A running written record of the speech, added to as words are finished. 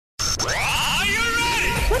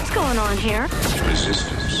What's going on here?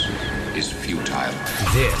 Resistance is futile.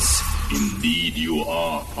 This, indeed you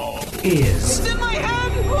are, Paul, is It's in my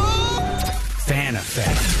hand, Paul! Fan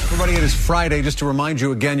Effect. Everybody, it is Friday. Just to remind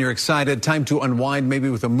you again, you're excited. Time to unwind, maybe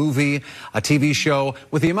with a movie, a TV show.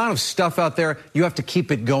 With the amount of stuff out there, you have to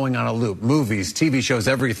keep it going on a loop. Movies, TV shows,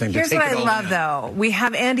 everything. Here's what I love, though. We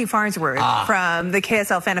have Andy Farnsworth from the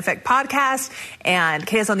KSL Fan Effect podcast and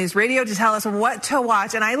KSL News Radio to tell us what to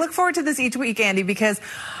watch. And I look forward to this each week, Andy, because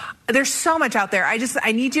there's so much out there.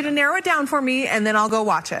 I need you to narrow it down for me, and then I'll go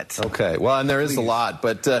watch it. Okay. Well, and there is a lot,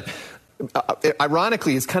 but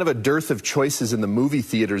ironically, it's kind of a dearth of choices in the movie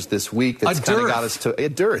theaters this week. That's kind of got us to a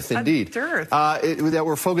dearth, indeed. A dearth. That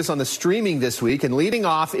we're focused on the streaming this week, and leading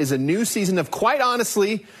off is a new season of, quite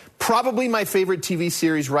honestly, probably my favorite TV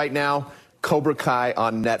series right now, Cobra Kai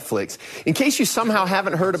on Netflix. In case you somehow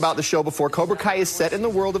haven't heard about the show before, Cobra Kai is set in the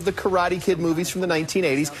world of the Karate Kid movies from the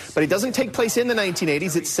 1980s, but it doesn't take place in the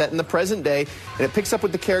 1980s. It's set in the present day, and it picks up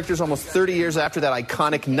with the characters almost 30 years after that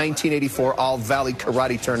iconic 1984 All-Valley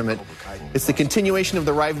Karate Tournament. It's the continuation of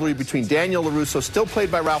the rivalry between Daniel LaRusso, still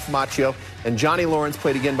played by Ralph Macchio, and Johnny Lawrence,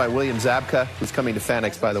 played again by William Zabka, who's coming to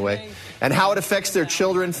FanX, by the way, and how it affects their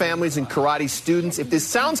children, families, and karate students. If this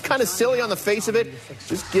sounds kind of silly on the face of it,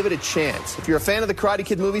 just give it a chance. If you're a fan of the Karate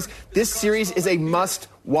Kid movies, this series is a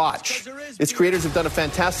must-watch. Its creators have done a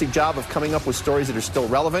fantastic job of coming up with stories that are still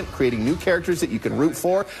relevant, creating new characters that you can root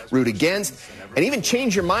for, root against, and even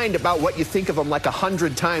change your mind about what you think of them like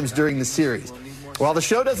 100 times during the series. While the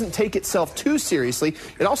show doesn't take itself too seriously,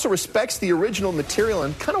 it also respects the original material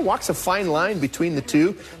and kind of walks a fine line between the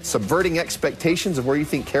two, subverting expectations of where you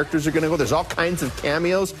think characters are going to go. There's all kinds of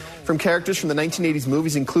cameos from characters from the 1980s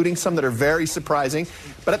movies, including some that are very surprising.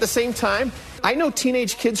 But at the same time, I know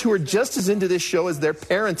teenage kids who are just as into this show as their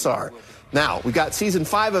parents are. Now, we've got Season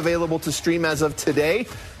 5 available to stream as of today.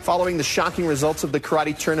 Following the shocking results of the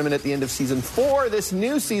karate tournament at the end of Season 4, this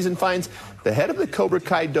new season finds the head of the Cobra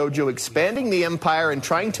Kai dojo expanding the empire and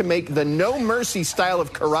trying to make the no mercy style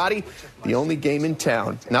of karate the only game in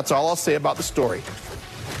town. And that's all I'll say about the story.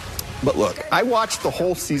 But look, I watched the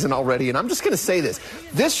whole season already, and I'm just going to say this.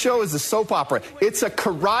 This show is a soap opera. It's a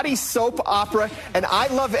karate soap opera, and I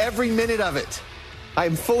love every minute of it.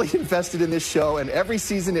 I'm fully invested in this show, and every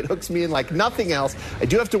season it hooks me in like nothing else. I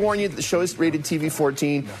do have to warn you that the show is rated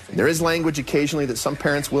TV-14, and there is language occasionally that some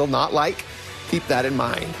parents will not like. Keep that in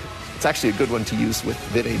mind. It's actually a good one to use with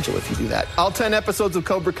VidAngel if you do that. All 10 episodes of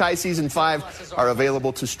Cobra Kai Season 5 are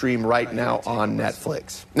available to stream right now on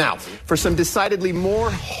Netflix. Now, for some decidedly more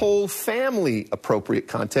whole family appropriate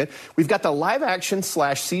content, we've got the live-action /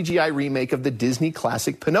 CGI remake of the Disney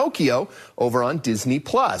classic Pinocchio over on Disney+.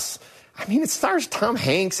 I mean, it stars Tom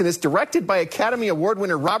Hanks, and it's directed by Academy Award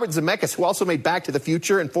winner Robert Zemeckis, who also made Back to the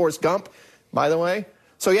Future and Forrest Gump, by the way.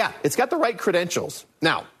 So yeah, it's got the right credentials.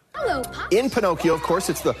 Now, in Pinocchio, of course,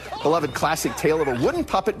 it's the beloved classic tale of a wooden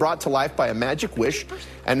puppet brought to life by a magic wish,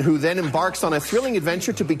 and who then embarks on a thrilling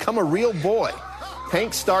adventure to become a real boy.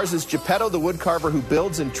 Hank stars as Geppetto, the woodcarver who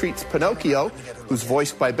builds and treats Pinocchio, who's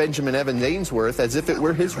voiced by Benjamin Evan Ainsworth, as if it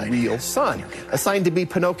were his real son. Assigned to be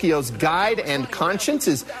Pinocchio's guide and conscience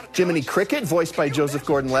is Jiminy Cricket, voiced by Joseph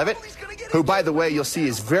Gordon-Levitt, who, by the way, you'll see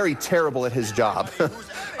is very terrible at his job.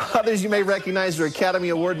 Others you may recognize are Academy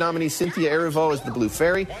Award nominee Cynthia Erivo as the Blue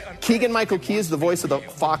Fairy, Keegan-Michael Key is the voice of the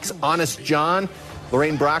fox Honest John,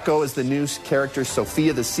 Lorraine Bracco as the new character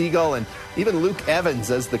Sophia the Seagull, and even Luke Evans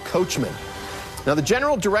as the coachman. Now, the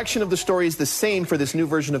general direction of the story is the same for this new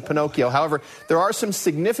version of Pinocchio. However, there are some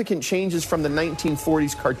significant changes from the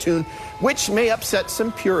 1940s cartoon, which may upset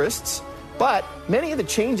some purists. But many of the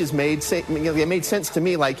changes made sense to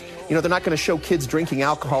me, like, they're not going to show kids drinking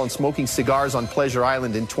alcohol and smoking cigars on Pleasure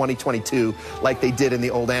Island in 2022 like they did in the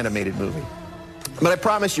old animated movie. But I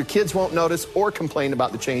promise your kids won't notice or complain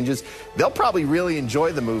about the changes. They'll probably really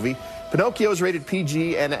enjoy the movie. Pinocchio is rated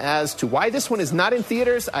PG, and as to why this one is not in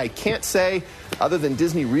theaters, I can't say, other than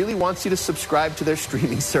Disney really wants you to subscribe to their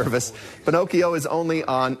streaming service. Pinocchio is only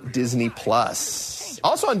on Disney+.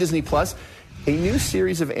 Also on Disney+, a new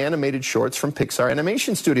series of animated shorts from Pixar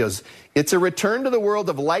Animation Studios. It's a return to the world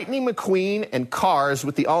of Lightning McQueen and Cars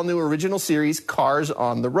with the all-new original series, Cars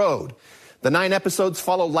on the Road. The 9 episodes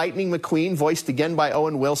follow Lightning McQueen, voiced again by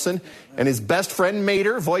Owen Wilson, and his best friend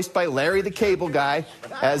Mater, voiced by Larry the Cable Guy,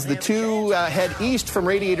 as the two head east from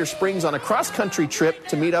Radiator Springs on a cross-country trip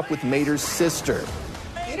to meet up with Mater's sister.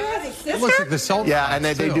 Mater has a sister? It looks like the Salt Yeah, Flats,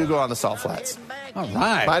 and they do go on the Salt Flats. All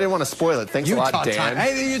right. I didn't want to spoil it. Thanks a lot, Dan.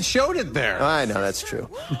 Hey, you showed it there. I know, that's true.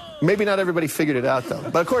 Maybe not everybody figured it out, though.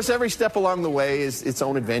 But, of course, every step along the way is its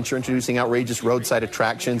own adventure, introducing outrageous roadside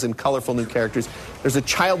attractions and colorful new characters. There's a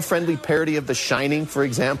child-friendly parody of The Shining, for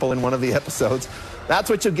example, in one of the episodes. That's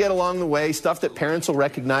what you'll get along the way, stuff that parents will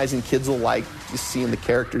recognize and kids will like, just seeing the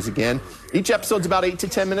characters again. Each episode's about 8 to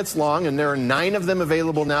 10 minutes long, and there are 9 of them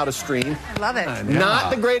available now to stream. I love it. Not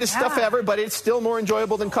the greatest stuff ever, but it's still more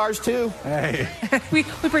enjoyable than Cars 2. Hey. we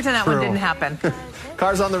pretend that one didn't happen.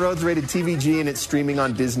 Cars on the Road's rated TVG, and it's streaming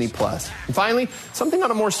on Disney+. And finally, something on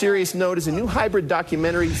a more serious note is a new hybrid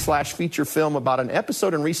documentary/feature film about an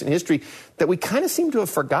episode in recent history that we kind of seem to have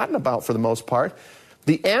forgotten about for the most part.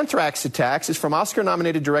 The Anthrax Attacks is from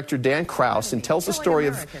Oscar-nominated director Dan Krause and tells the story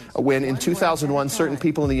of when, in 2001, certain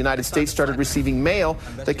people in the United States started receiving mail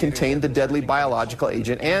that contained the deadly biological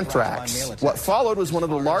agent anthrax. What followed was one of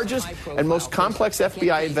the largest and most complex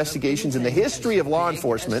FBI investigations in the history of law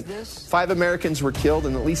enforcement. 5 Americans were killed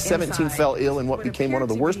and at least 17 fell ill in what became one of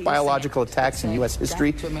the worst biological attacks in U.S.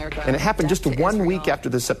 history. And it happened just 1 week after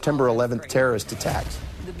the September 11th terrorist attacks.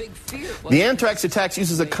 The Anthrax Attacks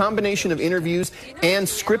uses a combination of interviews and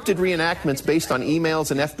scripted reenactments based on emails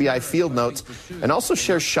and FBI field notes, and also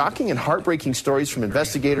shares shocking and heartbreaking stories from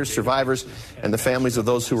investigators, survivors, and the families of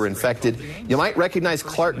those who were infected. You might recognize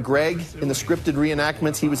Clark Gregg in the scripted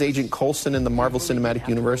reenactments. He was Agent Coulson in the Marvel Cinematic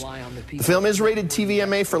Universe. The film is rated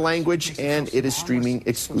TVMA for language, and it is streaming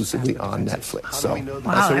exclusively on Netflix. So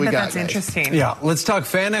that's what we got. That's interesting. Yeah, let's talk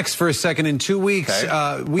FanX for a second. In 2 weeks,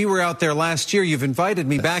 we were out there last year. You've invited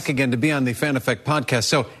me back again to be on the Fan Effect podcast,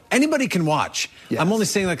 so anybody can watch. Yes. I'm only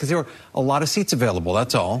saying that because there were a lot of seats available.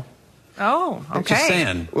 That's all. Oh, okay. Just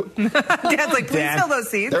saying. Dad's like, please fill those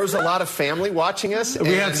seats. There was a lot of family watching us. We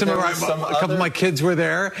had a couple of my kids were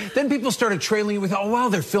there. Then people started trailing with, oh, wow,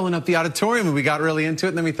 they're filling up the auditorium, and we got really into it.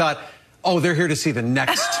 And then we thought, oh, they're here to see the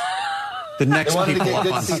next people up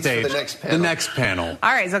on stage. The next panel.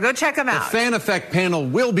 All right, so go check them out. The Fan Effect panel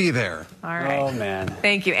will be there. All right. Oh, man.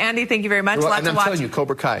 Thank you, Andy. Thank you very much. Well, and I'm telling you,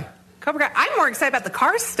 Cobra Kai. Cobra Kai. I'm more excited about the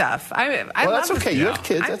Cars stuff. I well, love that's okay. You have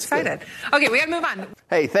kids. I'm That's excited. Good. Okay, we got to move on.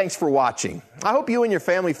 Hey, thanks for watching. I hope you and your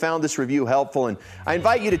family found this review helpful, and I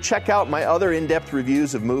invite you to check out my other in-depth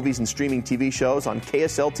reviews of movies and streaming TV shows on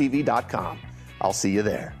KSL-TV.com. I'll see you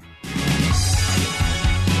there.